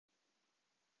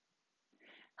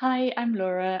Hi, I'm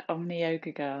Laura,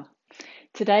 Omniyogagirl.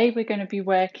 Today we're going to be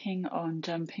working on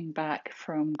jumping back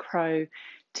from Crow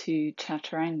to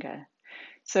Chaturanga.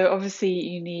 So obviously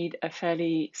you need a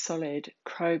fairly solid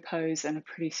Crow pose and a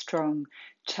pretty strong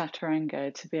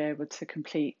Chaturanga to be able to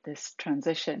complete this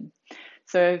transition.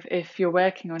 So if you're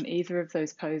working on either of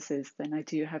those poses, then I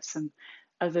do have some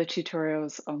other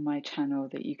tutorials on my channel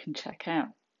that you can check out.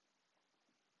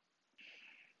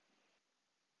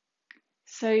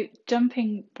 So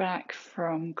jumping back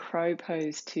from crow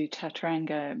pose to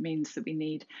chaturanga means that we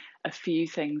need a few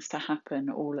things to happen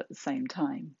all at the same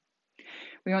time.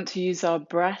 We want to use our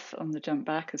breath on the jump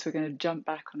back as we're going to jump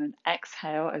back on an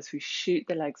exhale as we shoot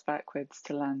the legs backwards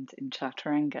to land in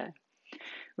chaturanga.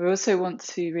 We also want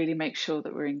to really make sure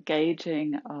that we're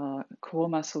engaging our core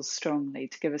muscles strongly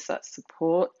to give us that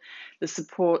support, the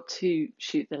support to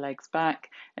shoot the legs back,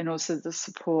 and also the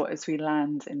support as we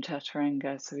land in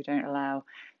Chaturanga so we don't allow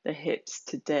the hips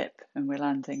to dip and we're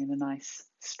landing in a nice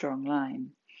strong line.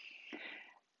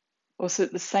 Also,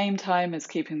 at the same time as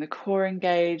keeping the core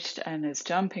engaged and as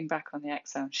jumping back on the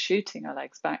exhale and shooting our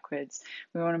legs backwards,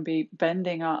 we want to be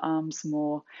bending our arms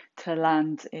more to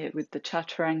land it with the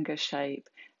chaturanga shape.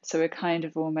 So we're kind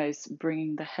of almost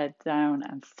bringing the head down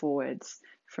and forwards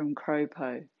from crow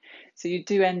pose. So you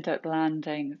do end up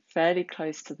landing fairly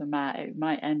close to the mat. It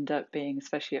might end up being,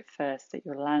 especially at first, that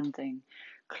you're landing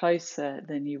closer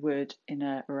than you would in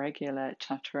a regular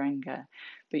chaturanga,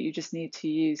 but you just need to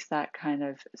use that kind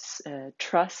of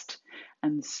trust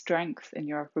and strength in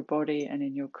your upper body and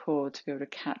in your core to be able to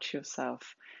catch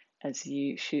yourself as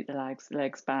you shoot the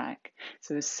legs back.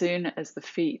 So as soon as the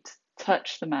feet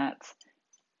touch the mat,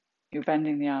 you're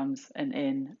bending the arms and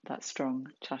in that strong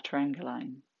chaturanga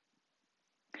line.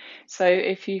 So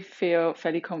if you feel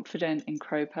fairly confident in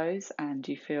crow pose and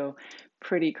you feel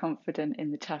pretty confident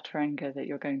in the chaturanga that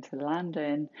you're going to land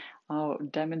in, I'll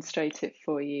demonstrate it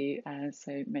for you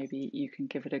so maybe you can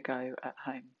give it a go at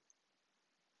home.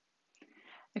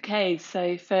 Okay,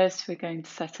 so first we're going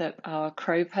to set up our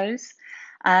crow pose.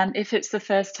 If it's the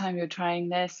first time you're trying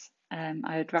this,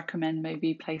 I would recommend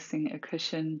maybe placing a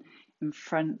cushion in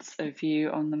front of you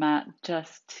on the mat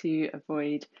just to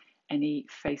avoid any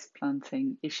face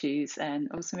planting issues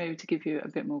and also maybe to give you a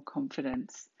bit more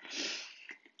confidence.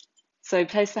 So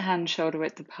place the hands shoulder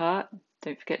width apart.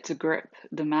 Don't forget to grip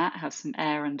the mat, have some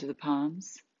air under the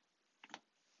palms.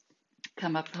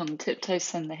 Come up on the tiptoes,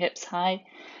 send the hips high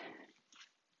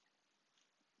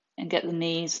and get the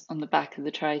knees on the back of the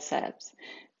triceps.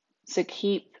 So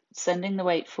keep sending the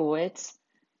weight forwards,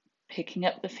 picking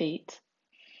up the feet,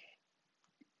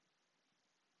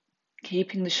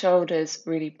 keeping the shoulders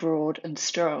really broad and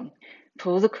strong.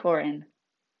 Pull the core in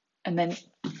and then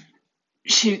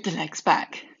shoot the legs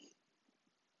back.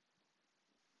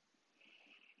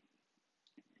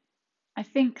 I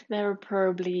think there are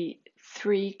probably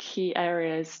three key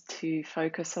areas to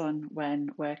focus on when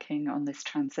working on this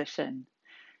transition: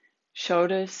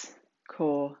 shoulders,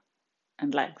 core,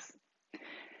 and legs.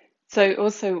 So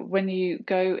also when you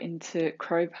go into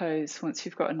crow pose, once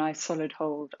you've got a nice solid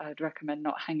hold, I'd recommend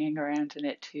not hanging around in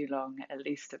it too long, at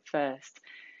least at first.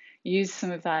 Use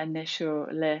some of that initial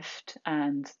lift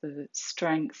and the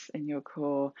strength in your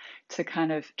core to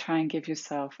kind of try and give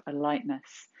yourself a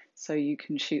lightness so you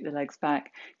can shoot the legs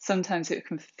back. Sometimes it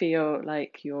can feel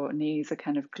like your knees are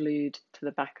kind of glued to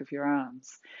the back of your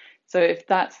arms. So if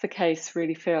that's the case,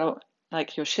 really feel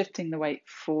like you're shifting the weight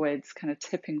forwards, kind of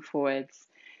tipping forwards.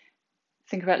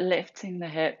 Think about lifting the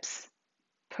hips,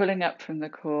 pulling up from the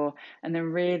core, and then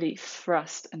really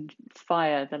thrust and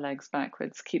fire the legs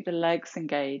backwards. Keep the legs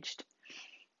engaged,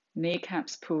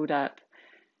 kneecaps pulled up,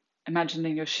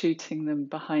 imagining you're shooting them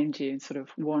behind you in sort of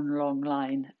one long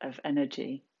line of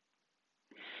energy.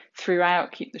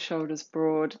 Throughout, keep the shoulders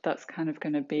broad. That's kind of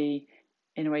going to be,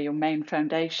 in a way, your main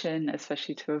foundation,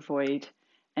 especially to avoid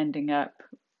ending up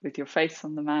with your face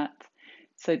on the mat.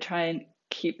 So try and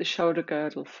keep the shoulder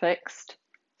girdle fixed,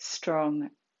 strong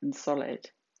and solid.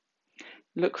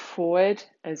 Look forward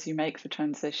as you make the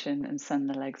transition and send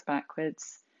the legs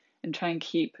backwards, and try and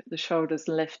keep the shoulders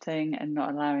lifting and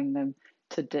not allowing them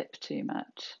to dip too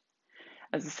much.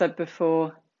 As I said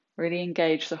before, really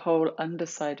engage the whole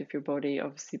underside of your body,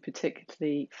 obviously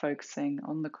particularly focusing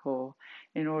on the core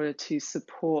in order to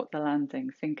support the landing.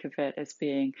 Think of it as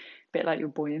being a bit like your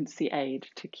buoyancy aid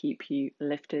to keep you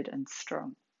lifted and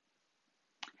strong.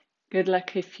 Good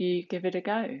luck if you give it a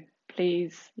go.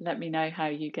 Please let me know how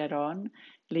you get on.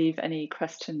 Leave any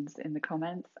questions in the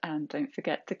comments and don't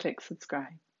forget to click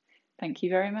subscribe. Thank you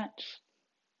very much.